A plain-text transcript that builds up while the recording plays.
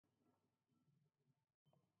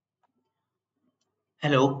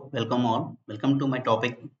Hello, welcome all. Welcome to my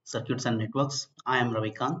topic circuits and networks. I am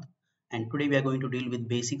Ravikant and today we are going to deal with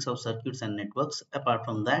basics of circuits and networks. Apart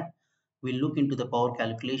from that, we'll look into the power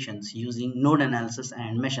calculations using node analysis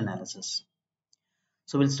and mesh analysis.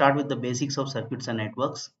 So we'll start with the basics of circuits and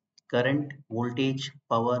networks. Current, voltage,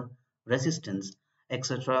 power, resistance,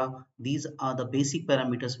 etc. These are the basic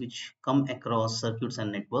parameters which come across circuits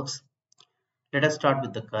and networks. Let us start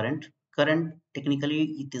with the current. Current, technically,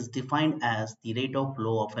 it is defined as the rate of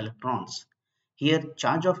flow of electrons. Here,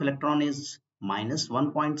 charge of electron is minus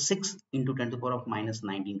 1.6 into 10 to the power of minus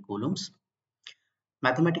 19 coulombs.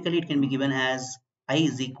 Mathematically, it can be given as I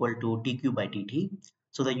is equal to dq by dt.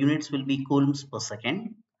 So the units will be coulombs per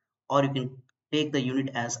second, or you can take the unit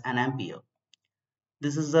as an ampere.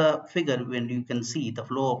 This is a figure when you can see the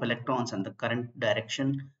flow of electrons and the current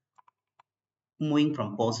direction moving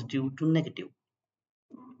from positive to negative.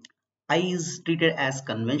 I is treated as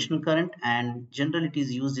conventional current and generally it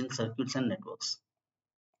is used in circuits and networks.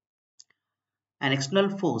 An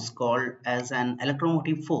external force called as an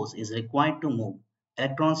electromotive force is required to move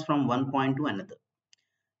electrons from one point to another.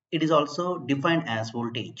 It is also defined as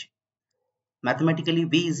voltage. Mathematically,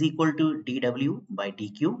 V is equal to dW by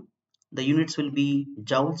dQ. The units will be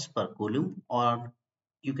joules per coulomb, or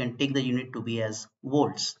you can take the unit to be as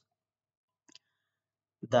volts.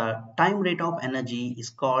 The time rate of energy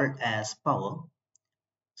is called as power.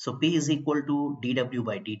 So P is equal to dW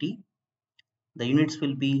by dt. The units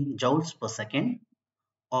will be joules per second,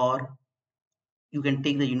 or you can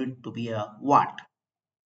take the unit to be a watt.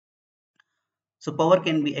 So power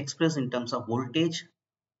can be expressed in terms of voltage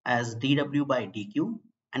as dW by dq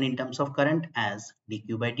and in terms of current as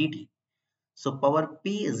dq by dt. So power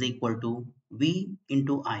P is equal to V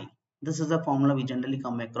into I. This is a formula we generally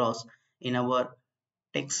come across in our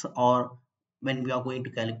text or when we are going to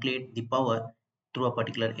calculate the power through a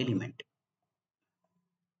particular element.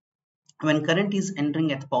 When current is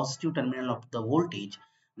entering at the positive terminal of the voltage,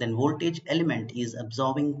 then voltage element is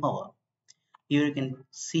absorbing power. Here you can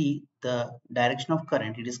see the direction of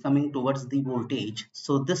current, it is coming towards the voltage.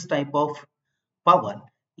 So this type of power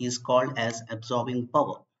is called as absorbing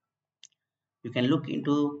power. You can look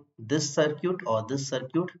into this circuit or this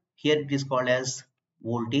circuit. Here it is called as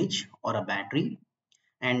voltage or a battery.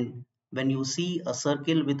 And when you see a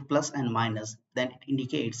circle with plus and minus, then it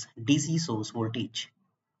indicates DC source voltage.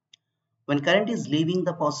 When current is leaving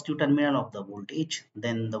the positive terminal of the voltage,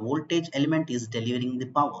 then the voltage element is delivering the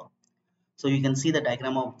power. So you can see the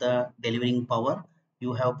diagram of the delivering power.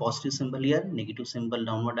 You have positive symbol here, negative symbol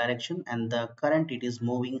downward direction, and the current it is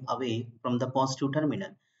moving away from the positive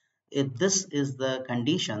terminal. If this is the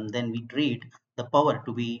condition, then we treat the power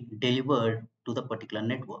to be delivered to the particular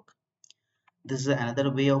network. This is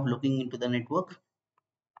another way of looking into the network.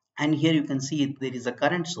 And here you can see there is a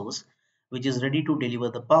current source which is ready to deliver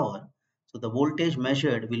the power. So the voltage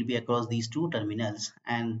measured will be across these two terminals,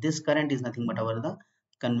 and this current is nothing but the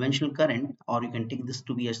conventional current, or you can take this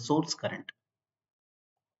to be a source current.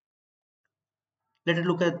 Let us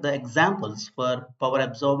look at the examples for power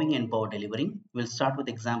absorbing and power delivering. We'll start with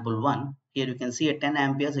example 1. Here you can see at 10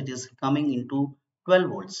 amperes it is coming into 12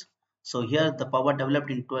 volts. So here the power developed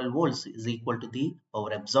in 12 volts is equal to the power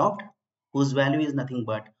absorbed, whose value is nothing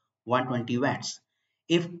but 120 watts.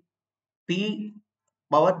 If P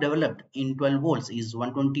power developed in 12 volts is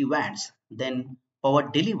 120 watts, then power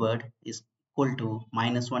delivered is equal to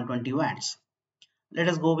minus 120 watts. Let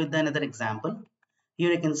us go with another example.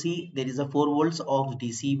 Here you can see there is a 4 volts of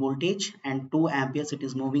DC voltage and 2 amperes it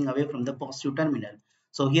is moving away from the positive terminal.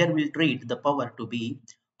 So here we'll treat the power to be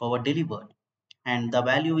power delivered, and the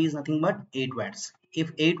value is nothing but 8 watts.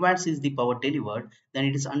 If 8 watts is the power delivered, then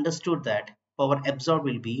it is understood that power absorbed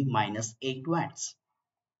will be minus 8 watts.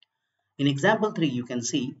 In example 3, you can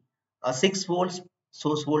see a 6 volts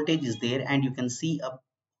source voltage is there, and you can see a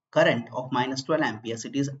current of minus 12 amperes.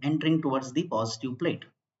 It is entering towards the positive plate.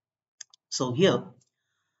 So here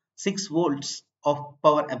 6 volts of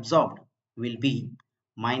power absorbed will be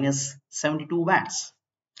minus 72 watts,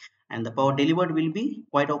 and the power delivered will be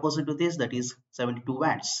quite opposite to this, that is 72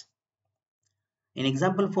 watts. In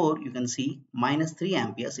example 4, you can see minus 3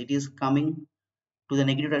 amperes. It is coming to the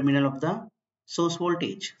negative terminal of the source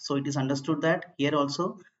voltage. So it is understood that here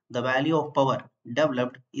also the value of power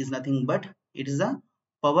developed is nothing but it is the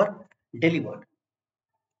power delivered.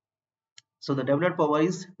 So the developed power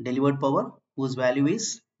is delivered power, whose value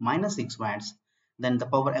is minus 6 watts. Then the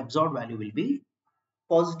power absorbed value will be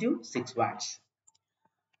positive 6 watts.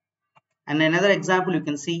 And another example, you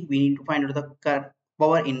can see we need to find out the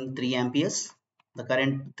power in 3 amperes, the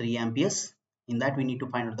current 3 amperes. In that we need to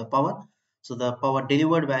find out the power. So the power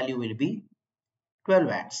delivered value will be 12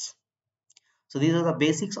 watts. So these are the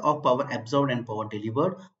basics of power absorbed and power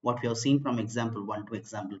delivered, what we have seen from example 1 to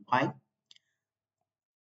example 5.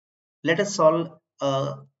 Let us solve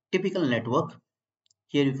a typical network.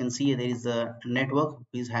 Here you can see there is a network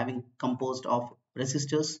which is having composed of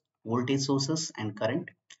resistors, voltage sources and current.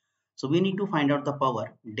 So we need to find out the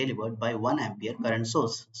power delivered by 1 ampere current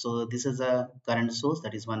source. So this is a current source,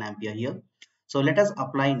 that is 1 ampere here. So let us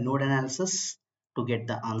apply node analysis to get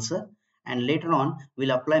the answer, and later on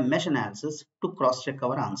we'll apply mesh analysis to cross check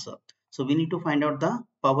our answer. So we need to find out the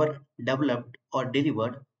power developed or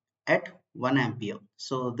delivered at 1 ampere.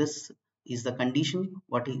 So this is the condition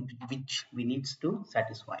which we need to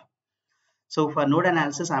satisfy. So for node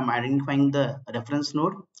analysis, I'm identifying the reference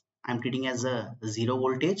node. I'm treating as a zero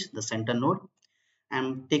voltage, the center node.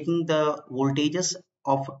 I'm taking the voltages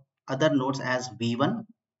of other nodes as V1,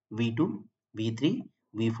 V2, V3,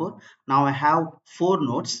 V4. Now I have 4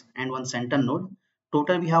 nodes and one center node.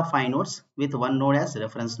 Total we have 5 nodes with one node as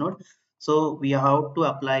reference node. So we have to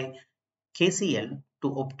apply KCL to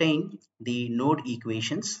obtain the node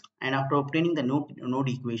equations, and after obtaining the node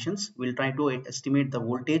equations we'll try to estimate the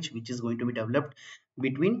voltage which is going to be developed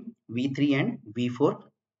between V3 and V4,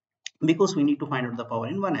 because we need to find out the power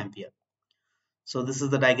in 1 ampere. So this is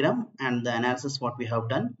the diagram and the analysis what we have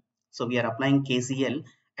done. So we are applying KCL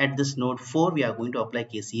at this node 4. We are going to apply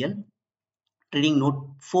KCL, treating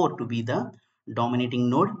node 4 to be the dominating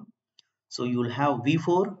node. So you will have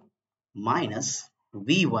V4 minus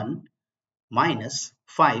V1 minus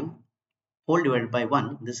 5 whole divided by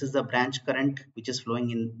 1. This is the branch current which is flowing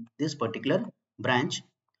in this particular branch,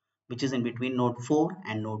 which is in between node 4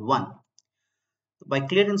 and node 1. By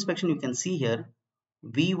clear inspection you can see here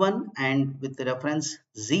V1, and with the reference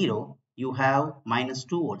 0 you have minus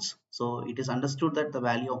 2 volts. So it is understood that the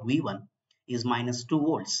value of V1 is minus 2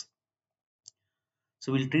 volts.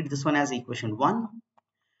 So we'll treat this one as equation 1,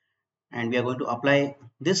 and we are going to apply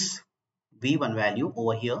this V1 value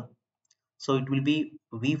over here. So it will be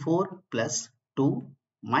V4 plus 2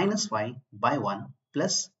 minus 5 by 1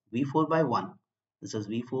 plus V4 by 1. This is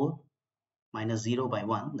V4 minus 0 by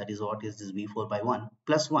 1. That is what is this V4 by 1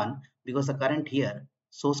 plus 1, because the current here,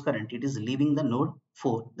 source current, it is leaving the node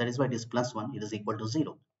 4. That is why it is plus 1. It is equal to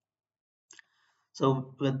 0.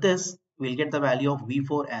 So with this, we'll get the value of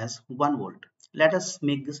V4 as 1 volt. Let us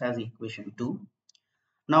make this as equation 2.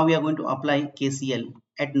 Now we are going to apply KCL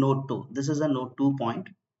at node 2. This is a node 2 point.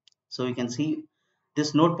 So you can see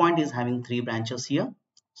this node point is having 3 branches here.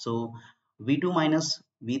 So V2 minus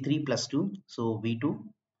V3 plus 2. So V2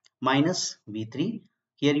 minus V3.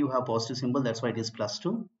 Here you have positive symbol, that's why it is plus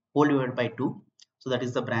 2 whole divided by 2. So that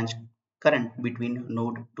is the branch current between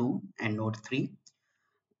node 2 and node 3.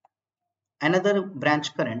 Another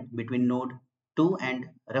branch current between node 2 and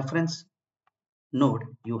reference node,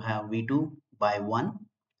 you have V2 by 1.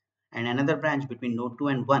 And another branch between node 2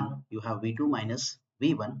 and 1, you have V2 minus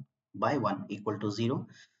V1 by 1 equal to 0.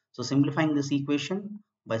 So simplifying this equation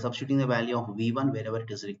by substituting the value of V1 wherever it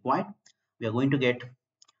is required, we are going to get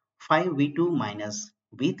 5V2 minus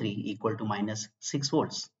V3 equal to minus 6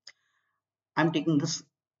 volts. I'm taking this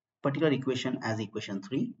particular equation as equation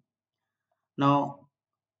 3. Now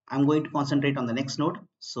I'm going to concentrate on the next node.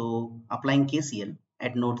 So applying KCL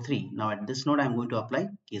at node 3. Now at this node I'm going to apply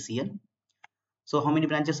KCL. So how many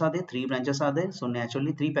branches are there? 3 branches are there. So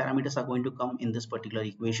naturally 3 parameters are going to come in this particular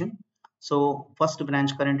equation. So first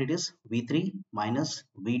branch current, it is V3 minus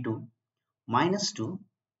V2 minus 2,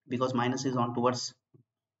 because minus is on towards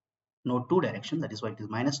node 2 direction, that is why it is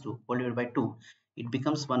minus 2 whole divided by 2. It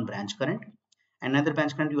becomes one branch current. Another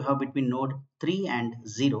branch current you have between node 3 and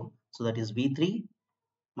 0. So that is V3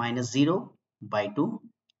 minus 0 by 2.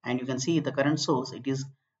 And you can see the current source, it is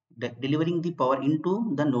delivering the power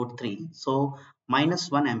into the node 3. So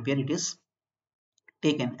minus 1 ampere it is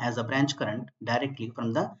taken as a branch current directly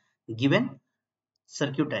from the given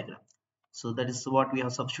circuit diagram. So that is what we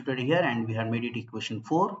have substituted here, and we have made it equation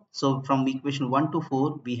 4. So from equation 1 to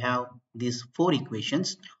 4 we have these 4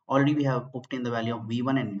 equations. Already we have obtained the value of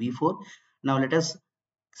V1 and V4. Now let us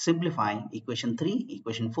simplify equation 3,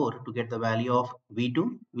 equation 4 to get the value of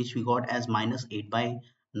V2, which we got as minus 8 by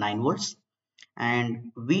 9 volts,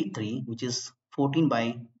 and V3, which is 14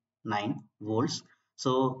 by 9 volts.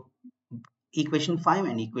 So equation 5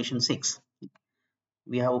 and equation 6,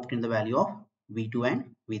 we have obtained the value of V2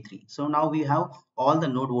 and V3. So now we have all the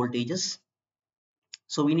node voltages.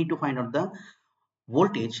 So we need to find out the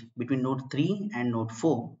voltage between node 3 and node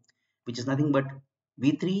 4, which is nothing but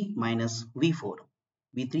V3 minus V4.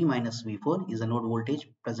 V3 minus V4 is the node voltage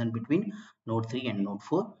present between node 3 and node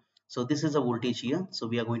 4. So this is a voltage here. So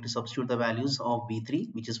we are going to substitute the values of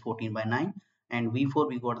V3, which is 14 by 9, and V4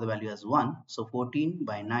 we got the value as 1. So 14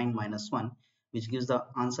 by 9 minus 1, which gives the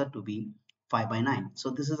answer to be 5 by 9. So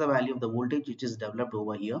this is the value of the voltage which is developed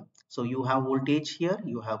over here. So you have voltage here,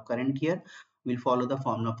 you have current here. We'll follow the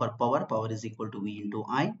formula for power. Power is equal to V into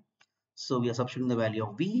I. So we are substituting the value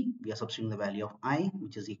of V, we are substituting the value of I,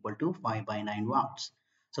 which is equal to 5 by 9 watts.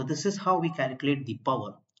 So this is how we calculate the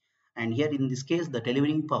power. And here in this case, the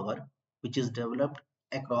delivering power, which is developed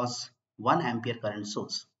across 1 ampere current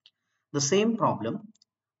source. The same problem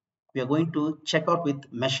we are going to check out with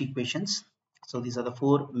mesh equations. So these are the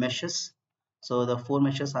 4 meshes. So the 4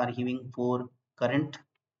 meshes are giving 4 current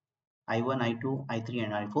I1, I2, I3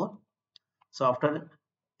 and I4. So after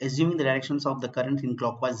assuming the directions of the current in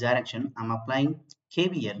clockwise direction, I'm applying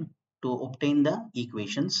KVL to obtain the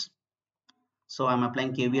equations. So I'm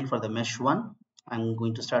applying KVL for the mesh 1. I'm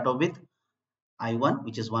going to start off with I1,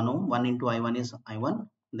 which is 1 ohm. 1 into I1 is I1.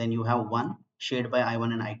 Then you have 1 shared by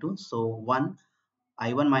I1 and I2. So 1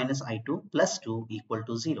 I1 minus I2 plus 2 equal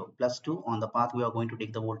to 0. Plus 2 on the path we are going to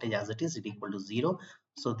take the voltage as it is, it equal to 0.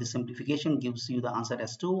 So this simplification gives you the answer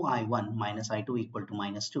as 2 I1 minus I2 equal to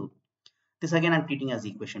minus 2. This again I'm treating as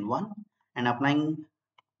equation 1 and applying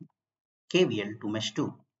KVL to mesh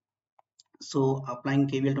 2. So applying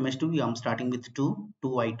KVL to mesh 2, I'm starting with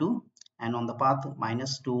 2I2 and on the path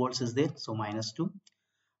minus 2 volts is there. So minus 2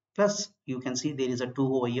 plus you can see there is a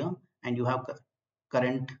 2 over here and you have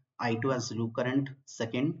current I2 as loop current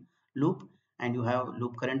second loop and you have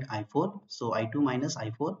loop current I4. So I2 minus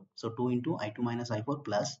I4. So 2 into I2 minus I4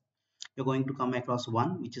 plus you're going to come across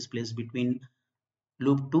 1 which is placed between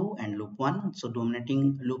loop 2 and loop 1. So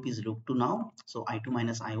dominating loop is loop 2 now. So I2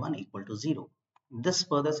 minus I1 equal to 0. This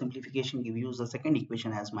further simplification gives you the second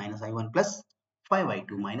equation as minus I1 plus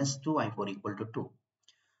 5I2 minus 2I4 equal to 2.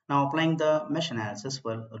 Now applying the mesh analysis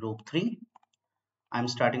for loop 3, I'm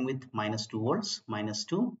starting with minus 2 volts, minus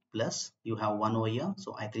 2 plus you have 1 over here.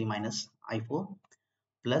 So I3 minus I4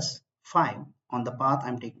 plus 5. On the path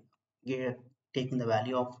I'm taking the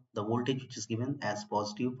value of the voltage which is given as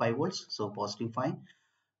positive 5 volts. So positive 5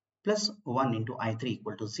 plus 1 into I3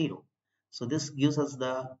 equal to 0. So this gives us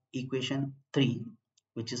the equation 3,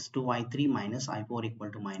 which is 2I3 minus I4 equal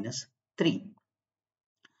to minus 3.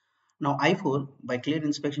 Now I4, by clear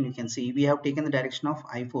inspection you can see we have taken the direction of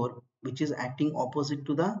I4 which is acting opposite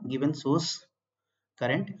to the given source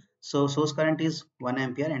current. So source current is 1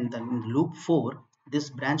 ampere and then in loop 4 this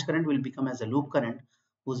branch current will become as a loop current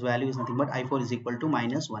whose value is nothing but I4 is equal to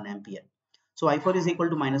minus 1 ampere. So I4 is equal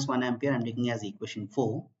to minus 1 ampere I'm taking as equation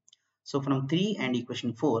 4. So from 3 and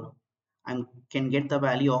equation 4, I can get the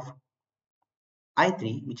value of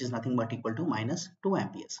I3, which is nothing but equal to minus 2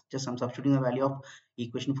 amperes. Just I'm substituting the value of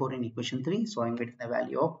equation 4 in equation 3. So I'm getting the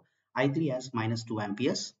value of I3 as minus 2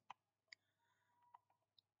 amperes.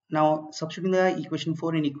 Now substituting the equation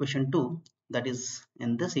 4 in equation 2, that is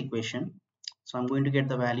in this equation. So I'm going to get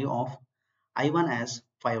the value of I1 as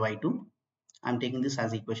 5I2. I'm taking this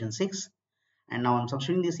as equation 6. And now I'm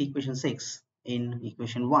substituting this equation 6 in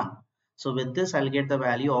equation 1. So with this I'll get the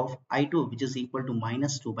value of I2 which is equal to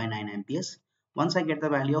minus 2 by 9 amperes. Once I get the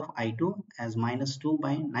value of I2 as minus 2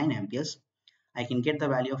 by 9 amperes, I can get the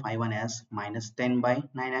value of I1 as minus 10 by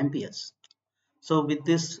 9 amperes. So with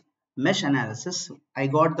this mesh analysis, I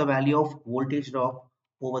got the value of voltage drop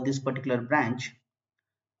over this particular branch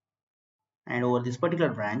and over this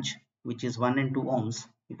particular branch which is 1 and 2 ohms.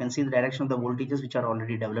 You can see the direction of the voltages which are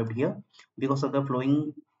already developed here because of the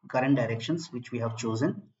flowing current directions which we have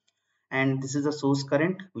chosen, and this is the source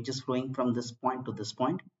current which is flowing from this point to this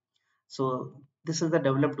point. So this is the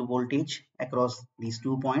developed voltage across these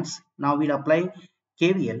 2 points. Now we'll apply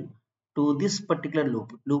KVL to this particular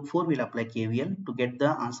loop 4. We'll apply KVL to get the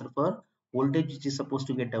answer for voltage which is supposed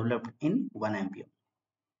to get developed in 1 ampere.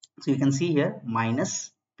 So you can see here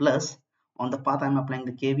minus plus on the path I'm applying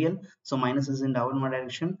the KVL. So minus is in downward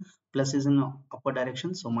direction, plus is in upward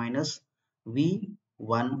direction. So minus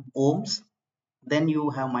V1 ohms. Then you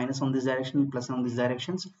have minus on this direction, plus on these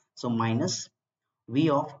directions. So minus V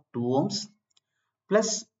of 2 ohms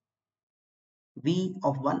plus V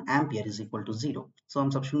of 1 ampere is equal to 0. So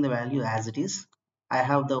I'm substituting the value as it is. I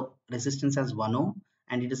have the resistance as 1 ohm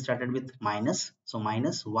and it is started with minus. So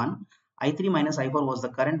minus 1. I3 minus I4 was the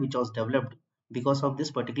current which was developed because of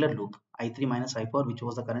this particular loop. I3 minus I4 which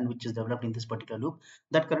was the current which is developed in this particular loop.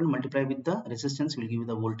 That current multiplied with the resistance will give you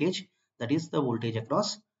the voltage. That is the voltage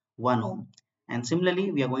across 1 ohm. And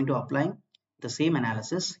similarly we are going to apply the same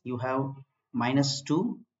analysis. You have minus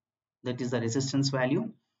 2, that is the resistance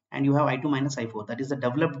value, and you have I2 minus I4, that is the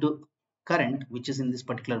developed current which is in this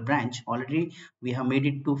particular branch. Already we have made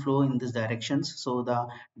it to flow in this directions, so the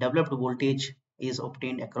developed voltage is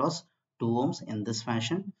obtained across 2 ohms in this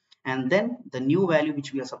fashion. And then the new value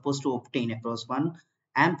which we are supposed to obtain across 1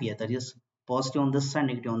 ampere, that is positive on this side,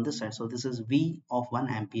 negative on this side. So this is V of 1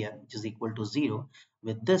 ampere, which is equal to 0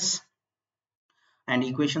 with this and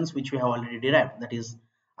equations which we have already derived, that is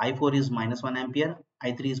I4 is minus 1 ampere,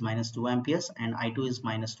 I3 is minus 2 amperes, and I2 is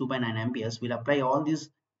minus 2 by 9 amperes. We'll apply all these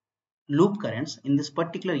loop currents in this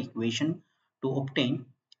particular equation to obtain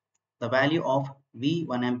the value of V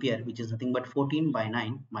 1 ampere, which is nothing but 14 by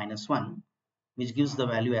 9 minus 1, which gives the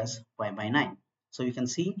value as 5 by 9. So you can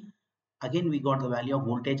see again we got the value of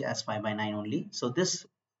voltage as 5 by 9 only. So this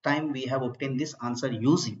time we have obtained this answer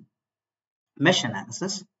using mesh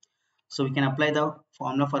analysis. So we can apply the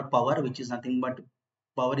formula for power, which is nothing but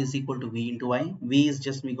power is equal to V into I. V is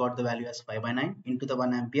just we got the value as 5 by 9 into the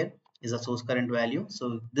 1 ampere is the source current value.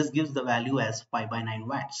 So this gives the value as 5 by 9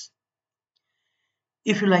 watts.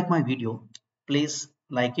 If you like my video, please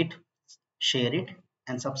like it, share it,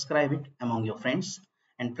 and subscribe it among your friends,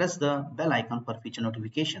 and press the bell icon for future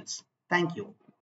notifications. Thank you.